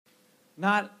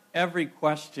not every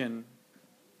question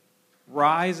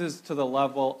rises to the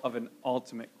level of an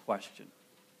ultimate question.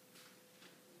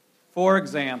 For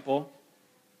example,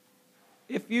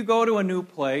 if you go to a new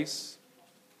place,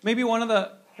 maybe one of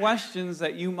the questions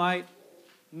that you might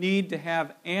need to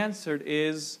have answered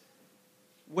is,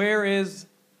 where is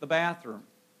the bathroom?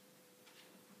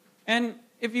 And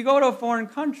if you go to a foreign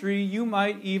country, you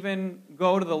might even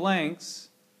go to the lengths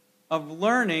of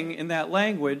learning in that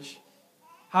language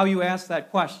how you ask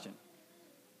that question.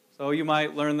 So you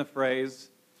might learn the phrase,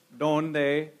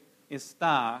 ¿Dónde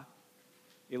está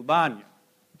el baño?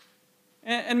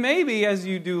 And maybe as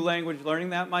you do language learning,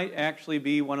 that might actually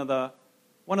be one of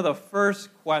the first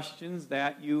questions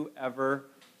that you ever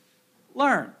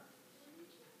learn.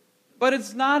 But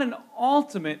it's not an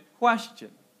ultimate question.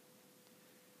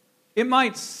 It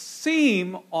might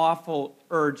seem awful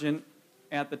urgent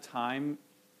at the time,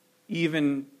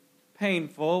 even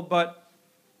painful, but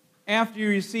after you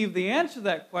receive the answer to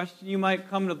that question, you might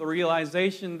come to the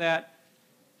realization that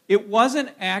it wasn't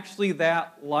actually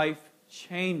that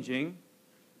life-changing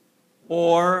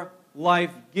or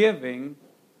life-giving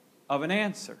of an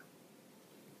answer.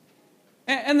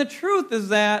 And the truth is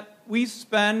that we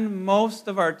spend most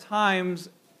of our times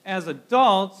as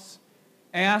adults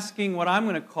asking what I'm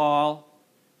going to call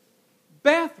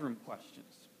bathroom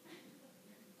questions.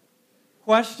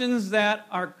 Questions that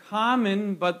are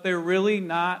common, but they're really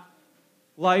not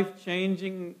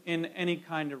life-changing in any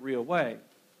kind of real way.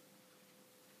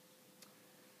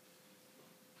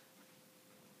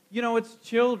 You know, it's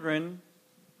children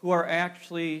who are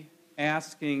actually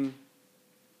asking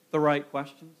the right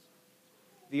questions,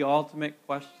 the ultimate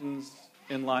questions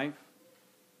in life.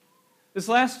 This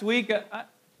last week,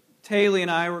 Taylor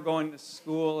and I were going to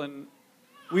school, and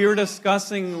we were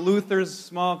discussing Luther's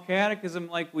small catechism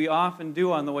like we often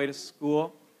do on the way to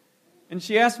school. And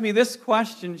she asked me this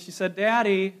question. She said,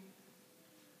 "Daddy,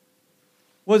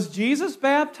 was Jesus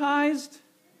baptized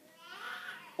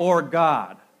or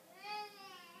God?"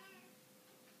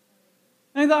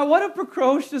 And I thought, what a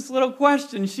precocious little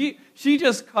question. She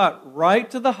just cut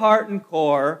right to the heart and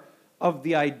core of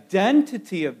the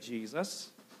identity of Jesus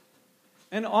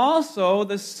and also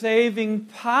the saving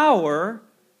power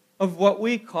of what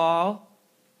we call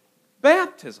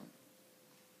baptism.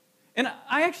 And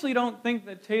I actually don't think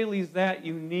that Taylor's that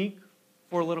unique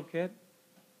for a little kid.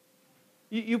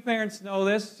 You parents know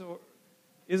this.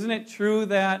 Isn't it true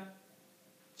that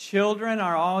children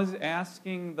are always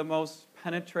asking the most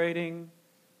penetrating,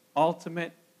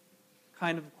 ultimate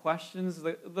kind of questions?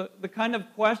 The kind of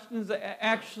questions that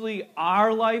actually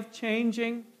are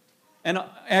life-changing and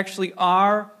actually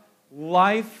are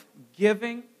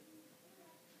life-giving?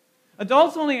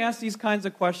 Adults only ask these kinds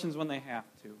of questions when they have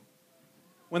to,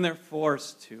 when they're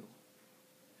forced to.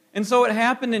 And so it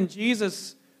happened in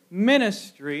Jesus'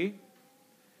 ministry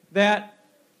that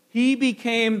he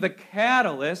became the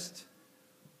catalyst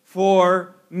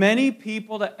for many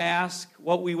people to ask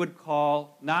what we would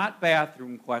call not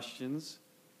bathroom questions,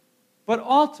 but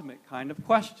ultimate kind of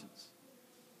questions.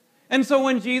 And so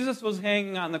when Jesus was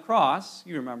hanging on the cross,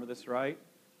 you remember this, right?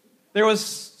 There was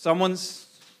someone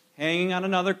hanging on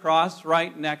another cross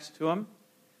right next to him.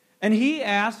 And he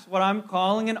asked what I'm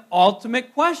calling an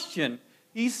ultimate question.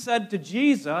 He said to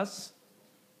Jesus,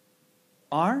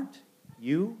 "Aren't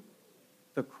you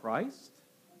the Christ?"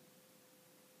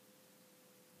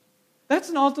 That's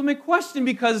an ultimate question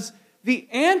because the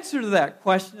answer to that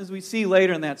question, as we see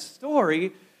later in that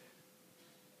story,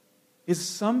 is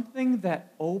something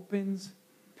that opens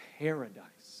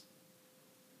paradise.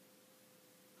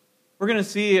 We're going to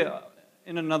see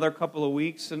in another couple of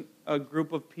weeks a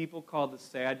group of people called the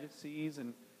Sadducees,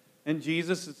 and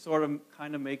Jesus is sort of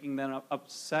kind of making them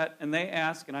upset, and they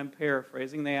ask, and I'm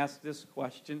paraphrasing, they ask this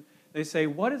question. They say,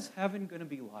 "What is heaven going to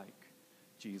be like,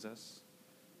 Jesus?"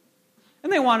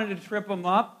 And they wanted to trip him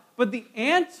up, but the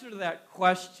answer to that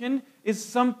question is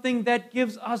something that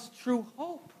gives us true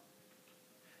hope.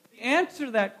 The answer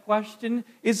to that question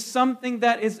is something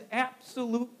that is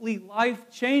absolutely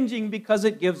life-changing because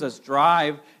it gives us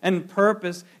drive and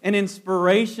purpose and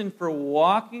inspiration for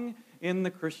walking in the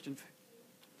Christian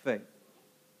faith.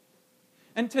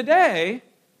 And today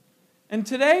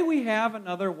we have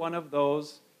another one of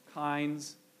those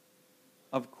kinds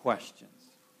of questions.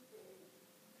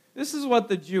 This is what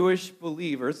the Jewish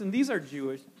believers, and these are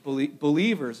Jewish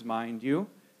believers, mind you,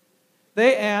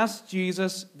 they ask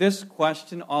Jesus this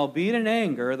question, albeit in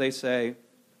anger. They say,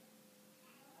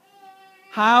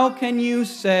 "How can you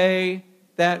say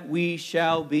that we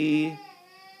shall be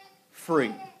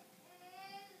free?"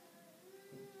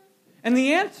 And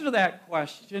the answer to that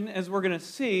question, as we're going to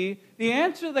see, the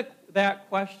answer that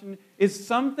question is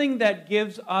something that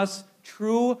gives us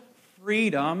true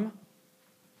freedom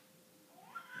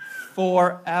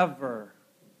forever.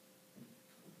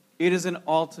 It is an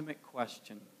ultimate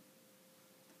question.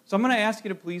 So I'm going to ask you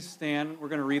to please stand. We're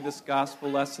going to read this gospel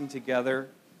lesson together.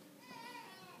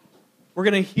 We're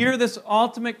going to hear this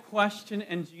ultimate question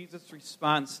and Jesus'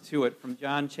 response to it from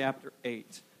John chapter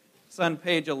 8. It's on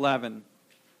page 11.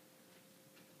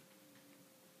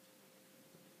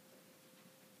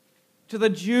 To the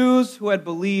Jews who had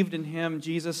believed in him,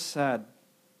 Jesus said,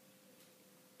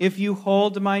 "If you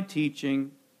hold to my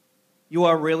teaching, you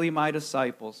are really my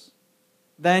disciples.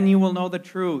 Then you will know the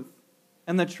truth,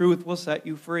 and the truth will set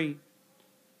you free."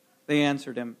 They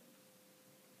answered him,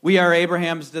 "We are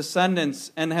Abraham's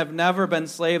descendants and have never been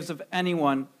slaves of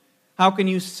anyone. How can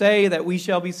you say that we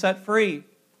shall be set free?"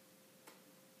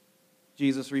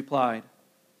 Jesus replied,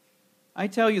 "I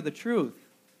tell you the truth.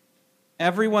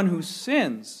 Everyone who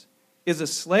sins is a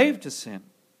slave to sin.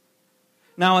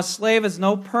 Now a slave has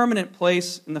no permanent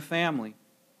place in the family,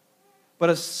 but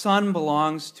a son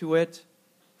belongs to it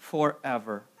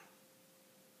forever.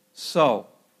 So,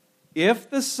 if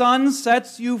the Son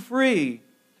sets you free,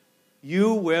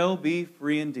 you will be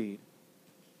free indeed."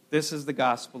 This is the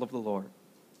gospel of the Lord.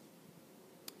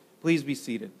 Please be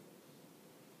seated.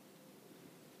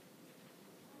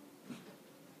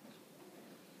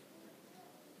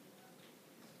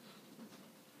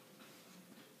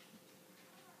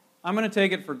 I'm going to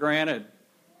take it for granted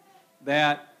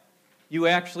that you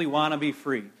actually want to be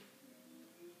free.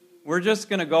 We're just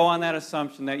going to go on that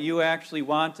assumption that you actually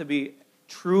want to be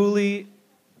truly,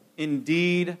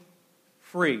 indeed,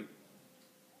 free.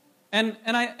 And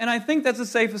I think that's a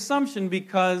safe assumption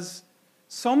because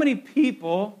so many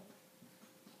people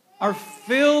are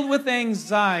filled with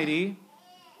anxiety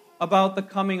about the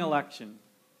coming election.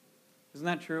 Isn't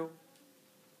that true?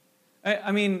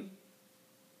 I mean,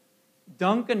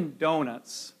 Dunkin'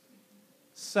 Donuts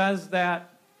says that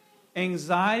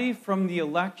anxiety from the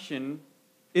election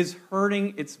is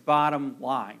hurting its bottom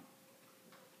line.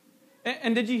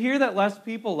 And did you hear that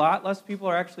a lot less people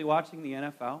are actually watching the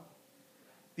NFL?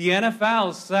 The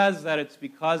NFL says that it's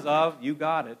because of, you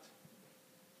got it,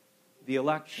 the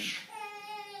election.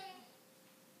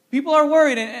 People are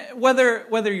worried,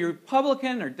 whether you're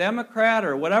Republican or Democrat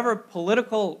or whatever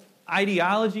political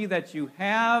ideology that you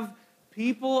have,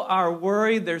 people are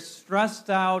worried, they're stressed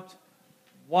out.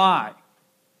 Why?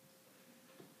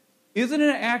 Isn't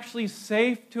it actually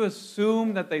safe to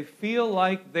assume that they feel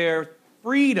like their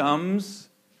freedoms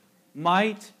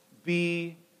might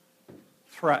be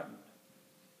threatened?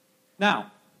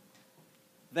 Now,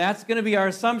 that's going to be our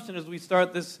assumption as we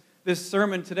start this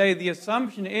sermon today. The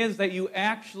assumption is that you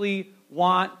actually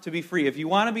want to be free. If you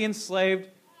want to be enslaved,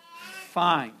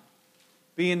 fine.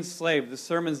 Be enslaved. The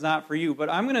sermon's not for you. But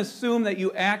I'm going to assume that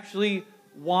you actually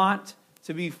want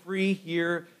to be free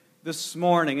here this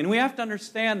morning. And we have to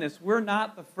understand this. We're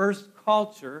not the first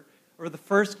culture or the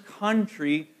first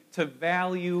country to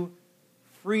value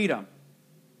freedom,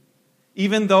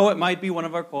 even though it might be one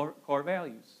of our core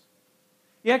values.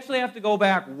 You actually have to go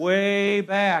back, way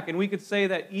back, and we could say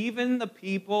that even the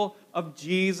people of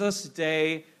Jesus'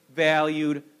 day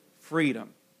valued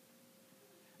freedom.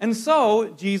 And so,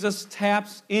 Jesus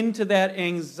taps into that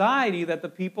anxiety that the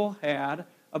people had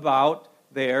about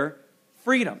their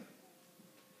freedom.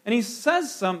 And he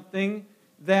says something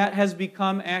that has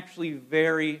become actually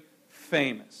very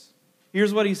famous.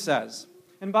 Here's what he says.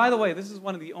 And by the way, this is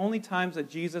one of the only times that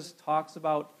Jesus talks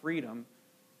about freedom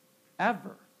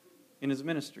ever in his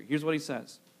ministry. Here's what he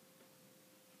says.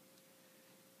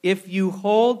 "If you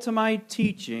hold to my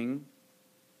teaching,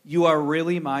 you are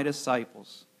really my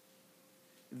disciples.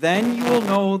 Then you will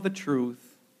know the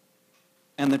truth,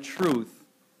 and the truth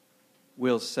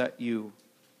will set you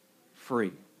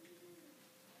free."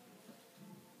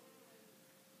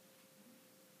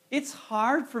 It's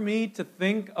hard for me to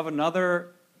think of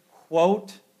another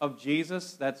quote of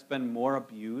Jesus that's been more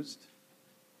abused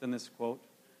than this quote.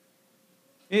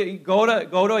 Go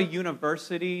to a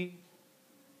university,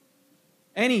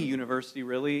 any university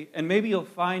really, and maybe you'll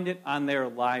find it on their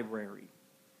library.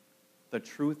 The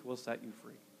truth will set you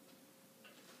free.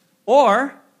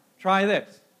 Or, try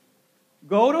this.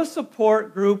 Go to a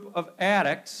support group of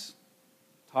addicts,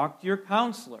 talk to your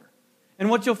counselor. And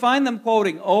what you'll find them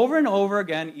quoting over and over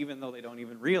again, even though they don't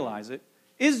even realize it,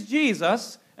 is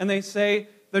Jesus, and they say,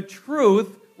 the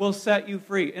truth will set you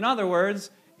free. In other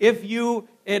words, if you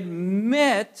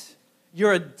admit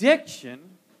your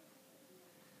addiction,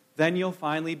 then you'll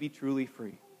finally be truly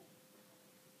free.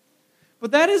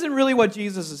 But that isn't really what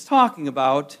Jesus is talking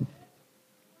about,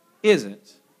 is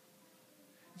it?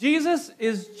 Jesus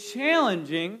is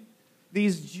challenging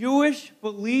these Jewish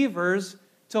believers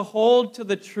to hold to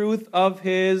the truth of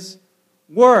His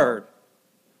Word,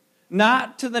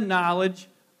 not to the knowledge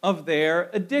of their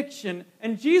addiction.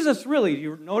 And Jesus really,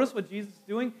 you notice what Jesus is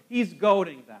doing? He's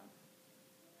goading them.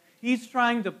 He's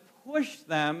trying to push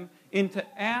them into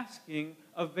asking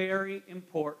a very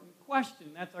important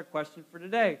question. That's our question for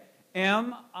today.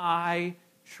 Am I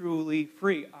truly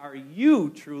free? Are you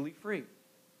truly free?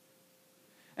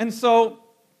 And so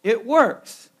it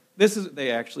works.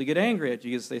 They actually get angry at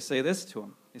Jesus. They say this to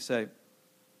him. They say,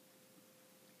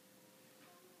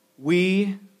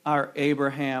 "We are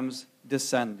Abraham's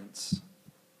descendants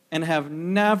and have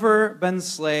never been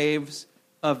slaves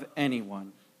of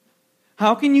anyone.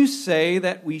 How can you say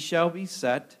that we shall be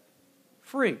set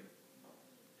free?"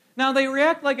 Now, they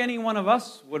react like any one of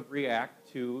us would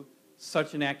react to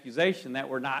such an accusation that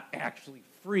we're not actually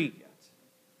free yet.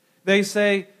 They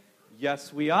say,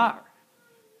 "Yes, we are.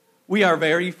 We are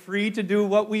very free to do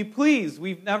what we please.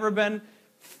 We've never been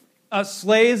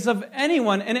slaves of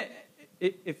anyone." And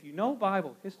if you know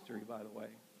Bible history, by the way,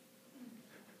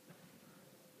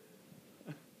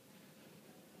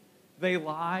 they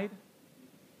lied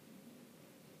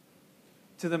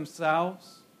to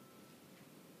themselves.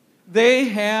 They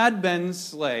had been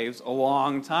slaves a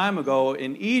long time ago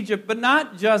in Egypt, but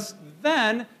not just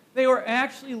then. They were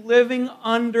actually living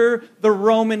under the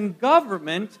Roman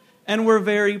government and were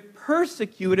very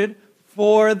persecuted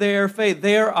for their faith.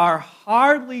 They are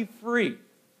hardly free.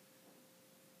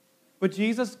 But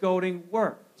Jesus' goading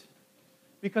worked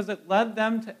because it led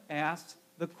them to ask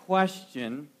the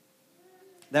question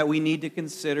that we need to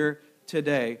consider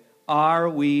today. Are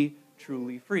we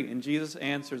truly free? And Jesus'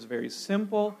 answer is very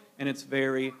simple and it's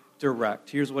very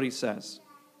direct. Here's what he says.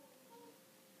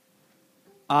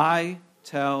 "I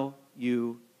tell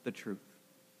you the truth."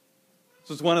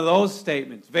 So it's one of those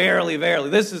statements. Verily, verily.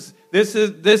 This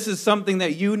is something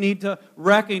that you need to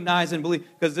recognize and believe,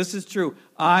 because this is true.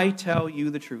 I tell you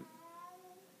the truth.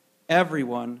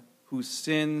 Everyone who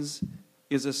sins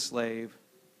is a slave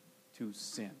to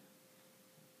sin.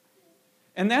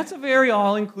 And that's a very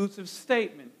all-inclusive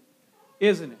statement,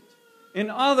 isn't it? In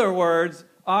other words,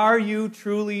 are you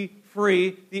truly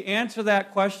free? The answer to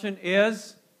that question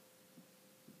is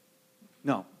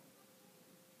no.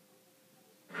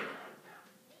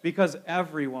 Because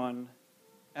everyone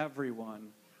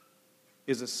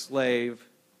is a slave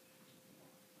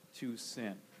to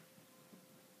sin.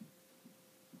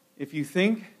 If you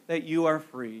think that you are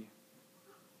free,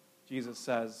 Jesus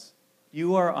says,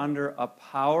 you are under a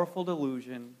powerful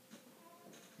delusion.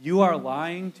 You are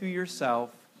lying to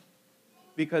yourself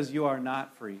because you are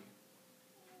not free.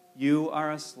 You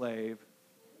are a slave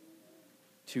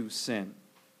to sin.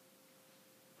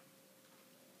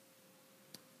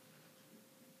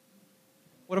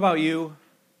 What about you?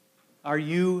 Are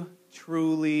you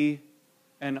truly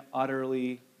and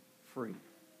utterly free?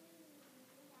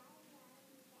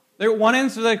 One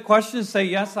answer to that question is say,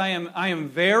 yes, I am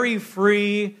very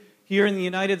free. Here in the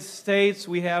United States,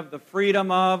 we have the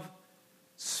freedom of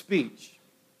speech.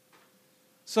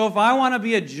 So if I want to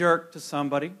be a jerk to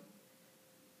somebody,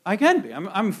 I can be.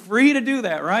 I'm free to do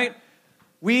that, right?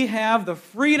 We have the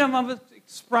freedom of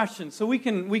expression. So we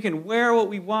can wear what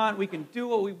we want, we can do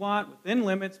what we want within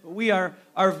limits, but we are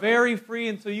very free.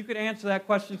 And so you could answer that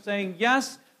question saying,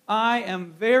 yes, I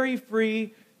am very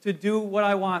free to do what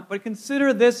I want. But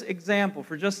consider this example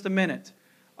for just a minute.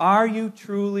 Are you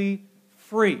truly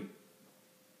free?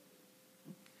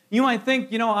 You might think,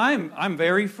 I'm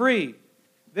very free.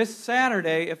 This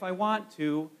Saturday, if I want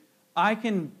to, I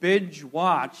can binge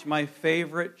watch my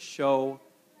favorite show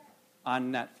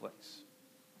on Netflix.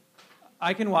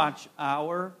 I can watch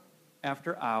hour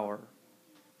after hour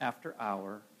after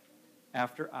hour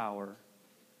after hour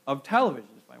of television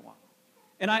if I want.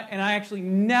 And I actually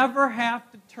never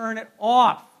have to turn it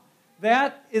off.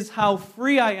 That is how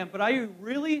free I am. But are you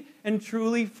really and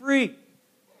truly free?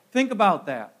 Think about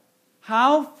that.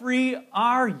 How free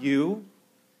are you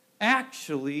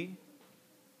actually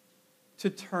to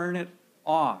turn it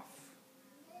off?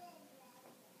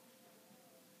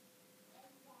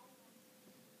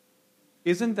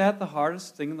 Isn't that the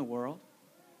hardest thing in the world?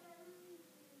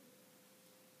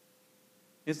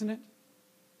 Isn't it?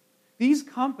 These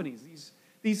companies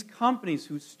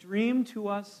who stream to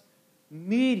us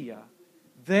media,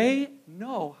 they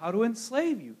know how to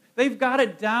enslave you. They've got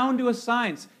it down to a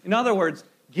science. In other words,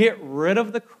 get rid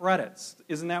of the credits.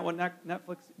 Isn't that what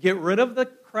Netflix? Get rid of the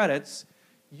credits.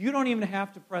 You don't even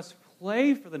have to press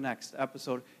play for the next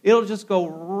episode. It'll just go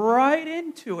right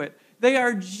into it. They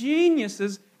are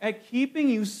geniuses at keeping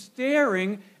you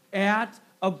staring at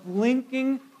a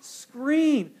blinking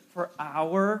screen for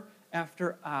hour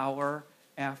after hour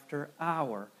after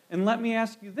hour. And let me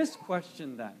ask you this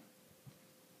question then.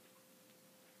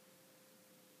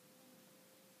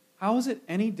 How is it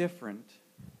any different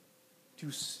to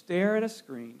stare at a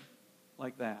screen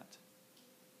like that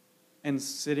and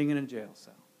sitting in a jail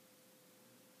cell?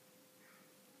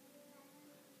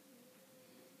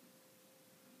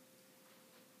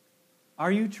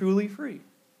 Are you truly free?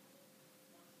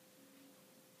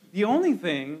 The only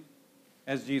thing,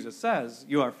 as Jesus says,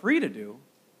 you are free to do,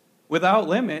 without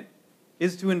limit,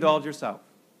 is to indulge yourself.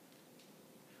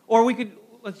 Or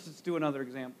let's just do another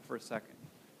example for a second.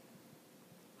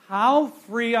 How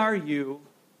free are you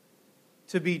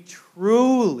to be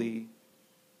truly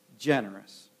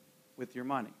generous with your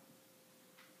money?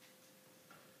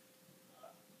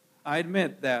 I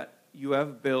admit that you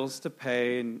have bills to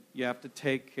pay and you have to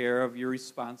take care of your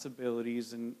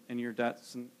responsibilities and your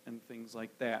debts and things like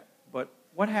that. But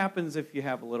what happens if you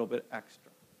have a little bit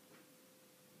extra?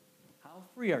 How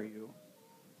free are you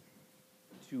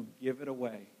to give it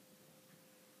away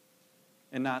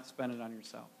and not spend it on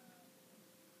yourself?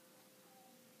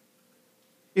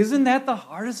 Isn't that the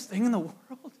hardest thing in the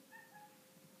world?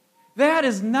 That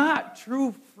is not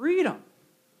true freedom.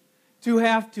 To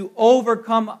have to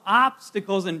overcome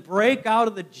obstacles and break out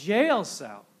of the jail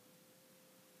cell.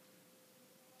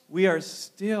 We are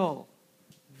still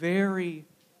very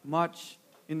much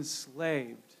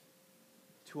enslaved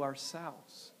to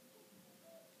ourselves.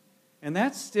 And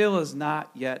that still is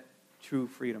not yet true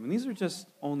freedom. And these are just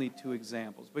only two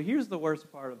examples. But here's the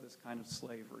worst part of this kind of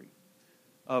slavery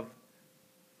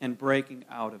and breaking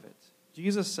out of it.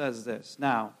 Jesus says this,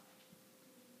 "Now,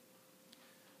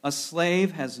 a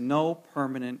slave has no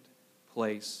permanent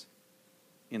place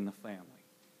in the family."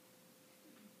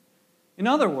 In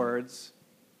other words,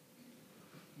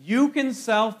 you can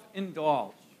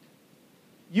self-indulge.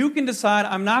 You can decide,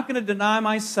 I'm not going to deny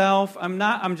myself.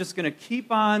 I'm just going to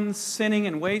keep on sinning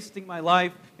and wasting my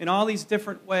life in all these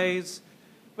different ways.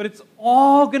 But it's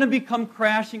all going to become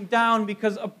crashing down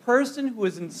because a person who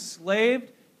is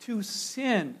enslaved to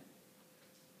sin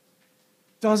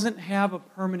doesn't have a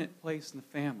permanent place in the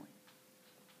family,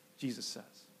 Jesus says.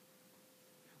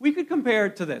 We could compare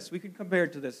it to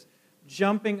this.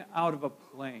 Jumping out of a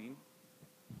plane.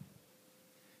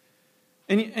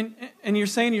 And you're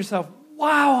saying to yourself,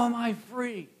 wow, am I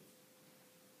free?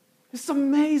 It's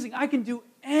amazing. I can do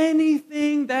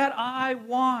anything that I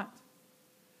want.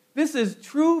 This is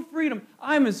true freedom.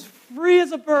 I'm as free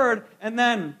as a bird. And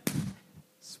then,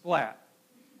 splat.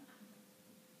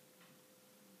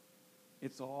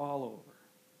 It's all over.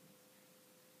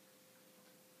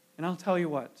 And I'll tell you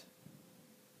what.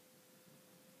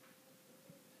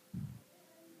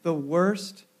 The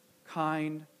worst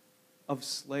kind of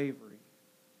slavery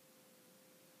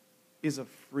is a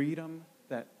freedom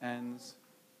that ends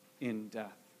in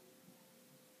death.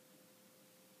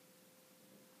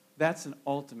 That's an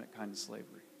ultimate kind of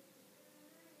slavery.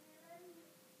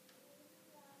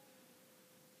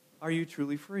 Are you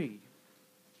truly free?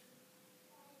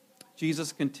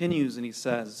 Jesus continues and he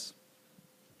says,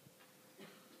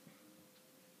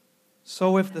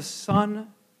 "So if the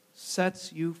Son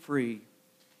sets you free,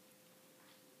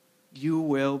 you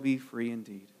will be free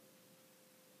indeed."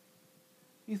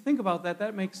 You think about that,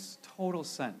 that makes total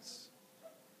sense.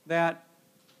 That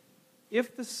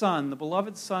if the Son, the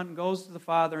beloved Son, goes to the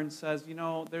Father and says,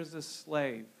 there's this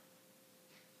slave,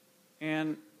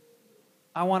 and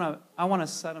I want to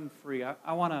set him free.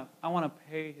 I want to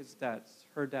pay his debts,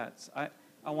 her debts.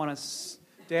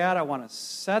 Dad, I want to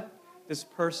set this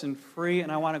person free,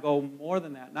 and I want to go more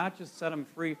than that. Not just set him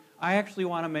free. I actually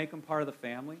want to make him part of the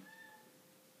family.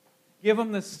 Give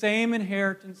him the same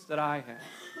inheritance that I have.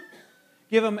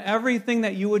 Give him everything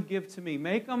that you would give to me.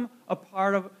 Make him a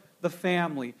part of the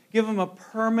family. Give him a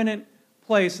permanent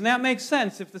place. And that makes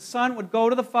sense. If the Son would go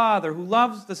to the Father who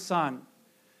loves the Son,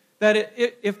 that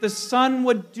if the Son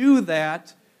would do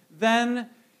that, then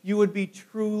you would be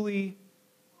truly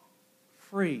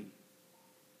free.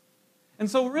 And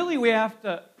so really we have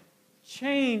to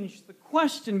change the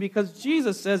question because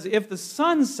Jesus says, if the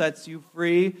Son sets you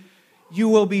free, you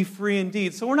will be free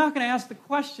indeed. So we're not going to ask the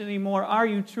question anymore, are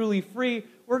you truly free?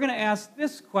 We're going to ask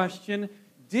this question,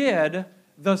 did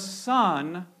the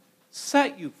Son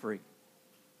set you free?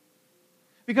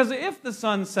 Because if the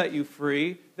Son set you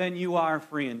free, then you are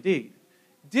free indeed.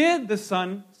 Did the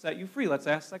Son set you free? Let's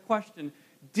ask that question.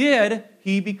 Did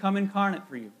He become incarnate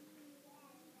for you?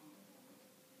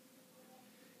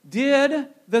 Did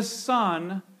the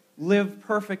Son live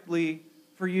perfectly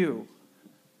for you?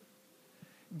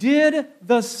 Did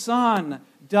the Son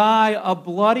die a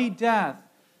bloody death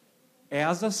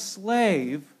as a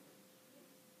slave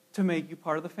to make you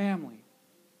part of the family?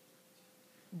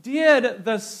 Did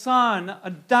the Son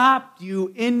adopt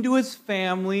you into His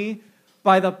family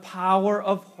by the power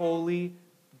of holy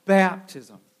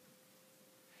baptism?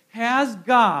 Has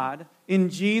God, in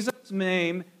Jesus'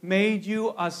 name, made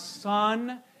you a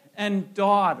son and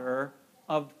daughter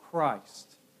of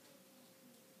Christ?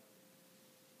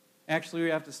 Actually, we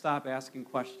have to stop asking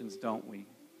questions, don't we?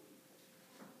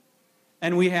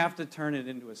 And we have to turn it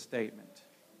into a statement.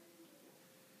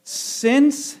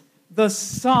 Since the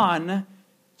Son,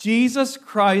 Jesus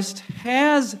Christ,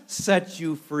 has set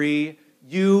you free,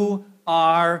 you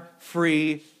are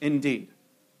free indeed.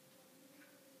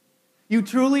 You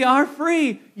truly are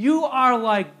free. You are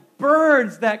like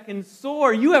birds that can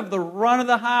soar. You have the run of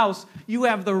the house. You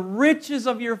have the riches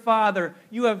of your Father.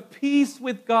 You have peace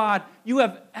with God. You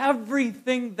have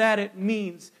everything that it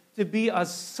means to be a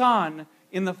son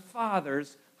in the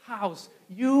Father's house.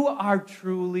 You are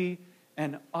truly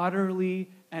and utterly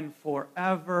and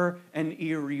forever and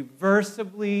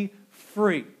irreversibly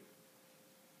free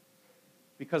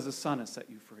because the Son has set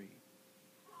you free.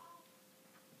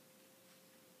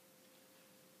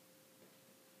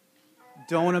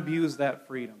 Don't abuse that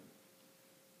freedom.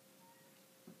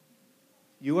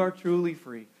 You are truly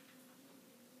free.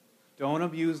 Don't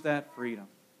abuse that freedom.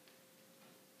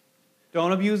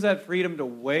 Don't abuse that freedom to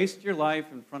waste your life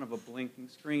in front of a blinking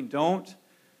screen. Don't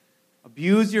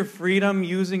abuse your freedom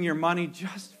using your money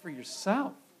just for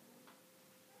yourself.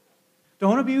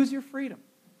 Don't abuse your freedom.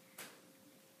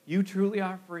 You truly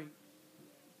are free.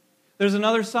 There's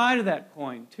another side of that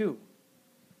coin, too.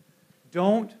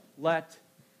 Don't let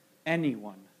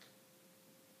anyone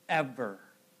ever,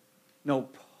 no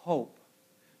hope,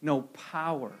 no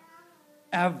power,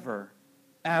 ever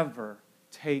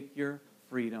take your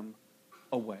freedom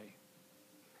away.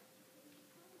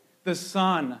 The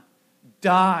Son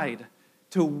died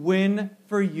to win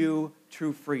for you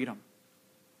true freedom.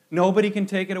 Nobody can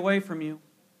take it away from you.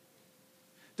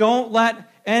 Don't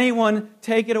let anyone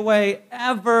take it away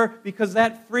ever, because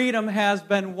that freedom has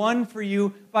been won for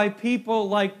you by people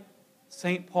like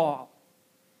St. Paul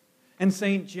and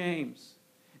St. James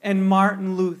and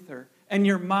Martin Luther and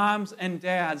your moms and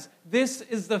dads. This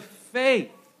is the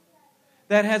faith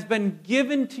that has been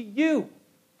given to you.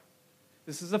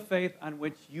 This is a faith on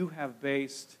which you have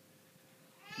based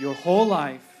your whole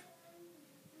life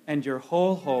and your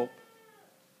whole hope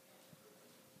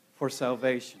for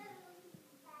salvation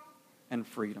and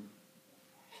freedom.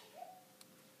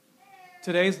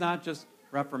 Today's not just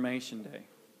Reformation Day.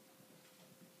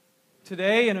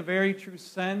 Today, in a very true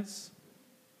sense,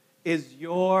 is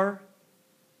your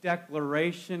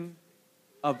declaration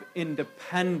of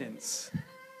independence.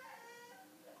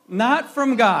 Not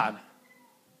from God,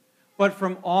 but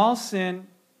from all sin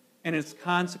and its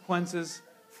consequences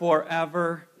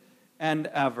forever and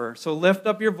ever. So lift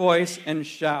up your voice and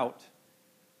shout,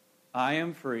 I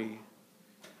am free.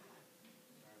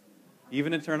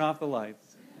 Even to turn off the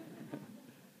lights.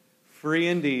 Free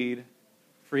indeed,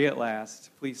 free at last.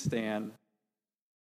 Please stand.